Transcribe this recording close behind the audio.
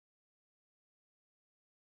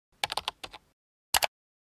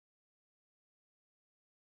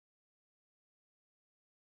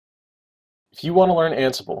If you want to learn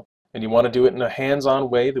Ansible and you want to do it in a hands-on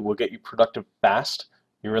way that will get you productive fast,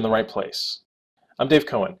 you're in the right place. I'm Dave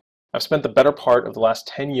Cohen. I've spent the better part of the last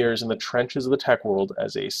 10 years in the trenches of the tech world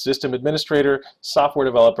as a system administrator, software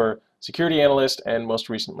developer, security analyst, and most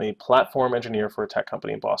recently, platform engineer for a tech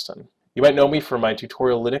company in Boston. You might know me from my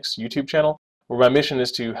Tutorial Linux YouTube channel, where my mission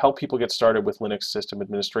is to help people get started with Linux system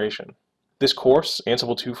administration. This course,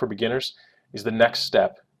 Ansible 2 for Beginners, is the next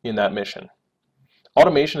step in that mission.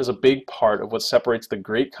 Automation is a big part of what separates the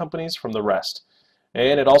great companies from the rest,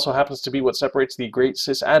 and it also happens to be what separates the great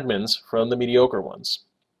sysadmins from the mediocre ones.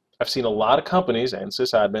 I've seen a lot of companies and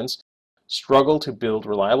sysadmins struggle to build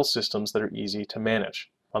reliable systems that are easy to manage.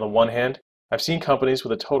 On the one hand, I've seen companies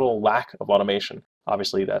with a total lack of automation.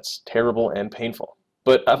 Obviously, that's terrible and painful.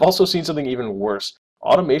 But I've also seen something even worse.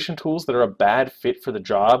 Automation tools that are a bad fit for the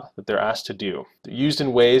job that they're asked to do. They're used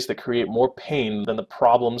in ways that create more pain than the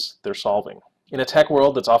problems they're solving. In a tech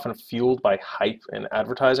world that's often fueled by hype and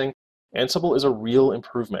advertising, Ansible is a real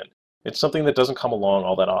improvement. It's something that doesn't come along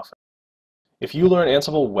all that often. If you learn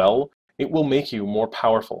Ansible well, it will make you more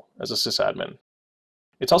powerful as a sysadmin.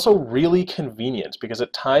 It's also really convenient because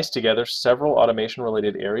it ties together several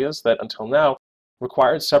automation-related areas that until now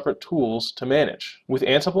required separate tools to manage. With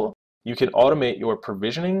Ansible, you can automate your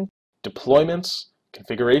provisioning, deployments,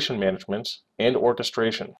 configuration management, and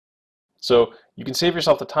orchestration. So you can save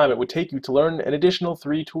yourself the time it would take you to learn an additional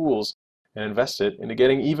 3 tools and invest it into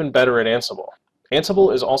getting even better at Ansible.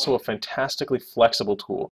 Ansible is also a fantastically flexible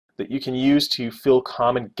tool that you can use to fill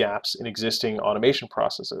common gaps in existing automation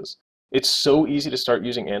processes. It's so easy to start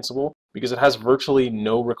using Ansible because it has virtually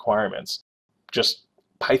no requirements, just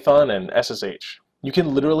Python and SSH. You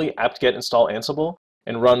can literally apt-get install Ansible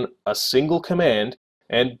and run a single command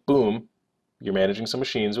and boom, you're managing some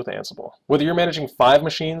machines with Ansible. Whether you're managing 5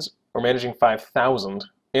 machines or managing 5,000,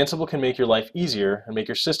 Ansible can make your life easier and make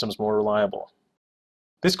your systems more reliable.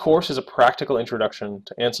 This course is a practical introduction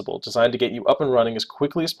to Ansible designed to get you up and running as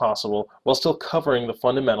quickly as possible while still covering the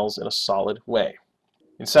fundamentals in a solid way.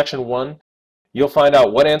 In Section 1, you'll find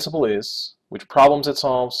out what Ansible is, which problems it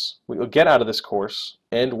solves, what you'll get out of this course,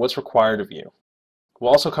 and what's required of you.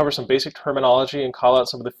 We'll also cover some basic terminology and call out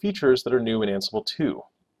some of the features that are new in Ansible 2.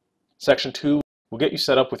 Section 2 will get you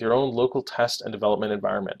set up with your own local test and development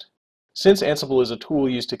environment. Since Ansible is a tool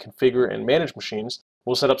used to configure and manage machines,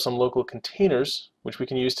 we'll set up some local containers which we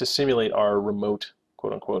can use to simulate our remote,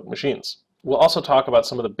 quote-unquote, machines. We'll also talk about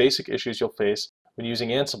some of the basic issues you'll face when using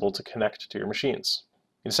Ansible to connect to your machines.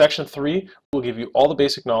 In Section 3, we'll give you all the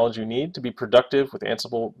basic knowledge you need to be productive with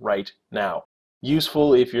Ansible right now.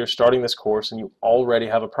 Useful if you're starting this course and you already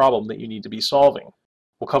have a problem that you need to be solving.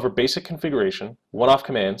 We'll cover basic configuration, one-off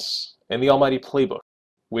commands, and the almighty playbook,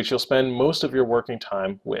 which you'll spend most of your working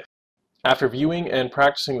time with. After viewing and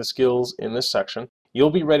practicing the skills in this section,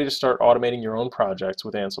 you'll be ready to start automating your own projects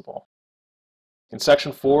with Ansible. In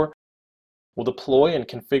Section 4, we'll deploy and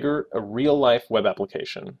configure a real-life web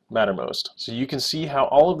application, Mattermost, so you can see how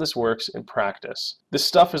all of this works in practice. This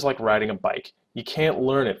stuff is like riding a bike. You can't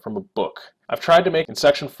learn it from a book. I've tried to make in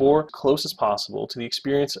Section 4 close as possible to the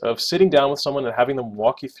experience of sitting down with someone and having them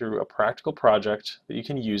walk you through a practical project that you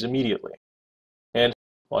can use immediately. And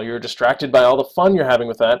while you're distracted by all the fun you're having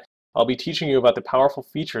with that, I'll be teaching you about the powerful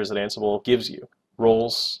features that Ansible gives you.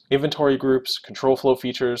 Roles, inventory groups, control flow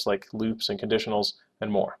features like loops and conditionals,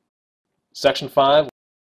 and more. Section 5,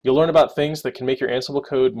 you'll learn about things that can make your Ansible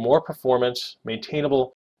code more performant,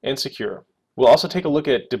 maintainable, and secure. We'll also take a look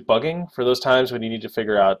at debugging for those times when you need to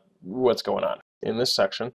figure out what's going on. In this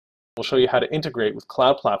section, we'll show you how to integrate with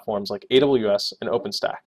cloud platforms like AWS and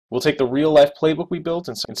OpenStack. We'll take the real-life playbook we built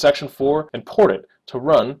in Section 4 and port it to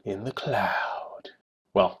run in the cloud.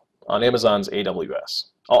 Well, on Amazon's AWS.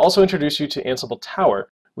 I'll also introduce you to Ansible Tower,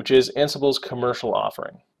 which is Ansible's commercial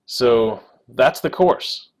offering. So that's the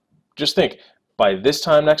course. Just think, by this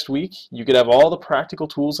time next week, you could have all the practical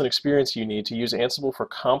tools and experience you need to use Ansible for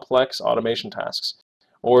complex automation tasks,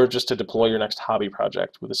 or just to deploy your next hobby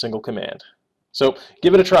project with a single command. So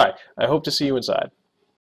give it a try. I hope to see you inside.